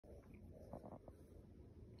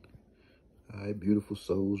All right, beautiful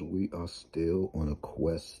souls, we are still on a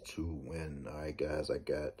quest to win. All right, guys, I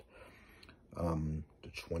got the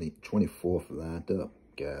 24th lined up,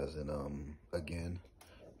 guys. And again,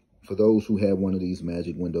 for those who have one of these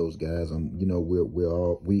magic windows, guys, you know, we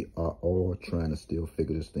are all trying to still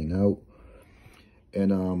figure this thing out.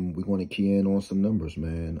 And we're going to key in on some numbers,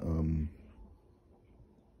 man.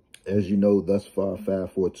 As you know, thus far,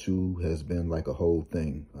 542 has been like a whole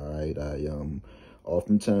thing. All right,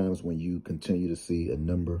 oftentimes when you continue to see a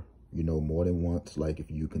number, you know, more than once, like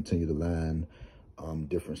if you continue to line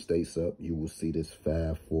different states up, you will see this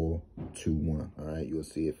 5421. All right, you will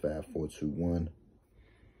see it 5421.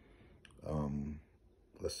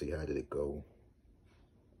 Let's see, how did it go?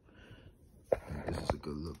 This is a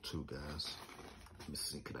good look too, guys. Let me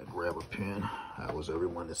see, can I grab a pen? How was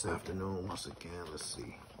everyone this afternoon? Once again, let's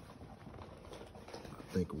see.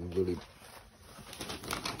 I think we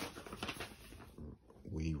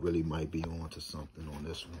really might be on to something on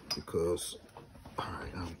this one, because, all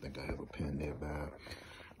right, I don't think I have a pen nearby.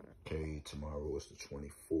 Okay, tomorrow is the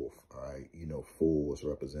 24th. All right, you know, 4s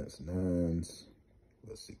represents 9s.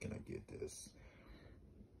 Let's see, can I get this?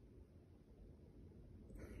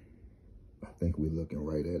 I think we're looking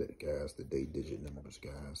right at it, guys. The digit numbers,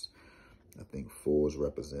 guys. I think 4s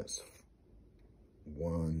represents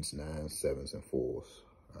 1s, 9s, 7s, and 4s. All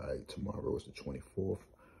right, tomorrow is the 24th.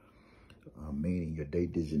 Meaning your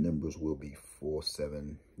digit numbers will be 4,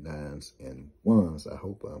 7, 9s, and 1s. I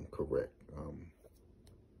hope I'm correct.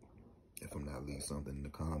 If I'm not, leaving something in the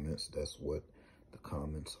comments. That's what the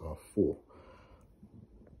comments are for.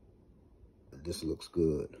 This looks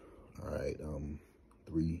good. All right,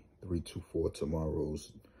 324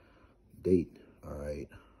 tomorrow's date. All right,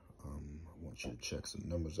 I want you to check some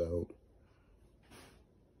numbers out.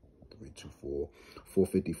 324,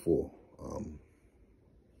 454.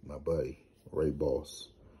 My buddy Ray Boss,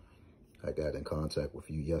 I got in contact with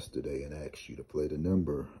you yesterday and asked you to play the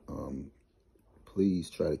number. Please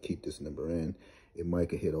try to keep this number in. It might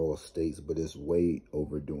could hit all states, but it's way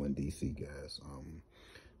overdue in DC, guys.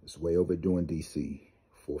 It's way overdue in DC.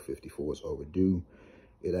 454 is overdue.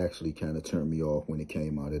 It actually kind of turned me off when it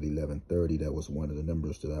came out at 11:30. That was one of the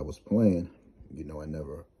numbers that I was playing. You know, I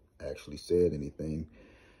never actually said anything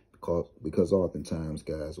because oftentimes,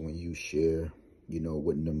 guys, when you share, you know,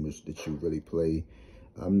 what numbers that you really play,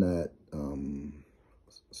 I'm not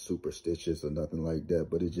superstitious or nothing like that,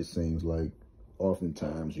 but it just seems like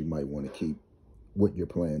oftentimes you might want to keep what you're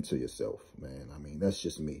playing to yourself, man. I mean, that's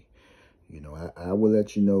just me. You know, I will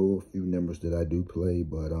let you know a few numbers that I do play,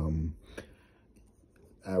 but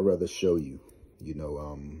I'd rather show you, you know,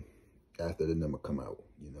 after the number come out.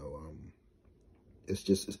 You know, it's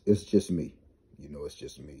just me. You know, it's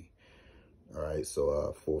just me. All right,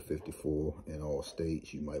 so 454 in all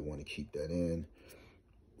states. You might want to keep that in.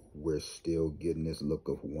 We're still getting this look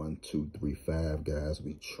of 1, 2, 3, 5, guys.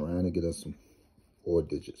 We trying to get us some 4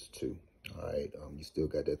 digits too. All right, you still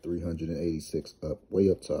got that 386 up, way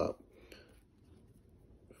up top.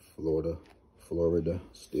 Florida,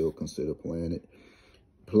 still consider playing it.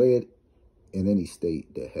 Play it in any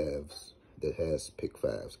state that has pick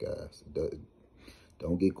 5s, guys.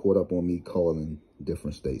 Don't get caught up on me calling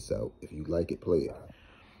different states out. If you like it, play it.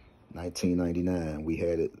 1999, we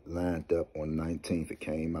had it lined up on the 19th. It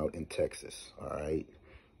came out in Texas, all right?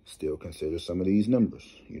 Still consider some of these numbers.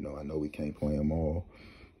 You know, I know we can't play them all,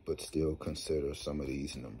 but still consider some of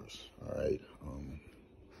these numbers, all right?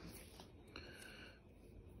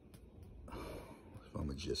 I'm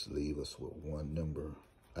going to just leave us with one number.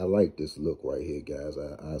 I like this look right here, guys.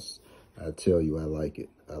 I tell you, I like it.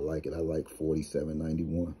 I like it. I like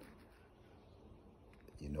 4791.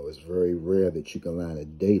 You know, it's very rare that you can line a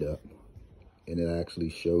date up and it actually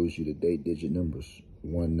shows you the digit numbers.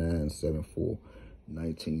 1974,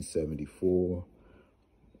 1974.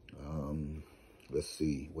 Let's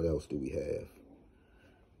see, what else do we have?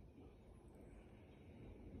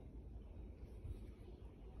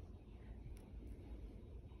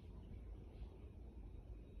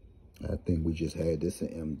 I think we just had this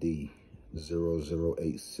in MD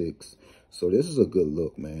 0086. So this is a good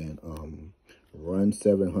look, man. Run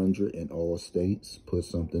 700 in all states. Put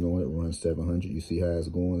something on it. Run 700. You see how it's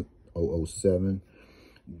going? 007.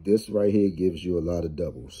 This right here gives you a lot of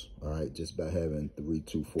doubles. All right, just by having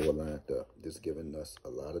 324 lined up. This giving us a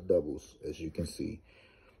lot of doubles, as you can see.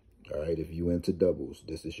 All right, if you into doubles,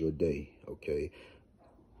 this is your day. Okay.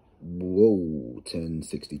 Whoa,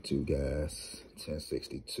 1062, guys.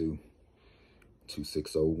 1062.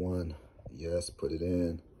 2601. Yes, put it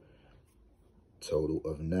in. Total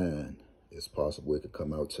of 9. It's possible it could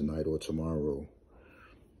come out tonight or tomorrow.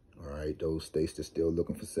 All right, those states that's still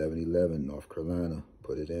looking for 7-Eleven, North Carolina,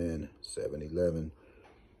 put it in, 7-Eleven,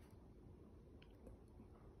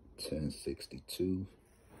 1062,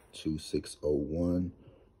 2601,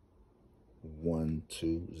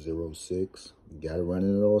 1206. Got it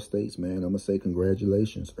running in all states, man. I'm going to say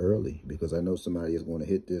congratulations early because I know somebody is going to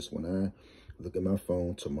hit this when I look at my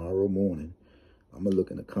phone tomorrow morning. I'm going to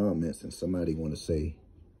look in the comments and somebody going to say,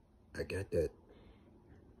 I got that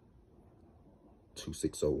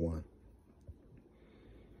 2601.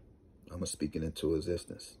 I'm going to speak it into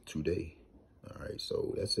existence today. All right,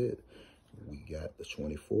 so that's it. We got the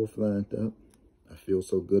 24th lined up. I feel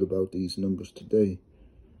so good about these numbers today.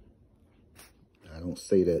 I don't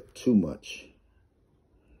say that too much.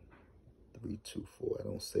 324, I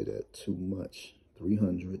don't say that too much.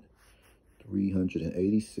 300,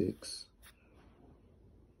 386,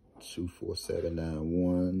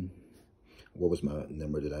 24791. What was my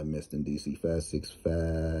number that I missed in DC?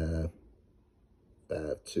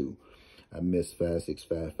 56552. I missed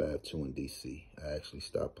 56552 in DC. I actually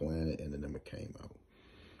stopped playing it and the number came out.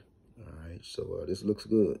 All right, so this looks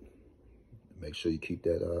good. Make sure you keep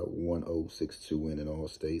that 1062 in all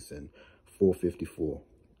states and 454.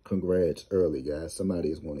 Congrats early, guys. Somebody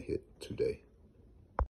is going to hit today.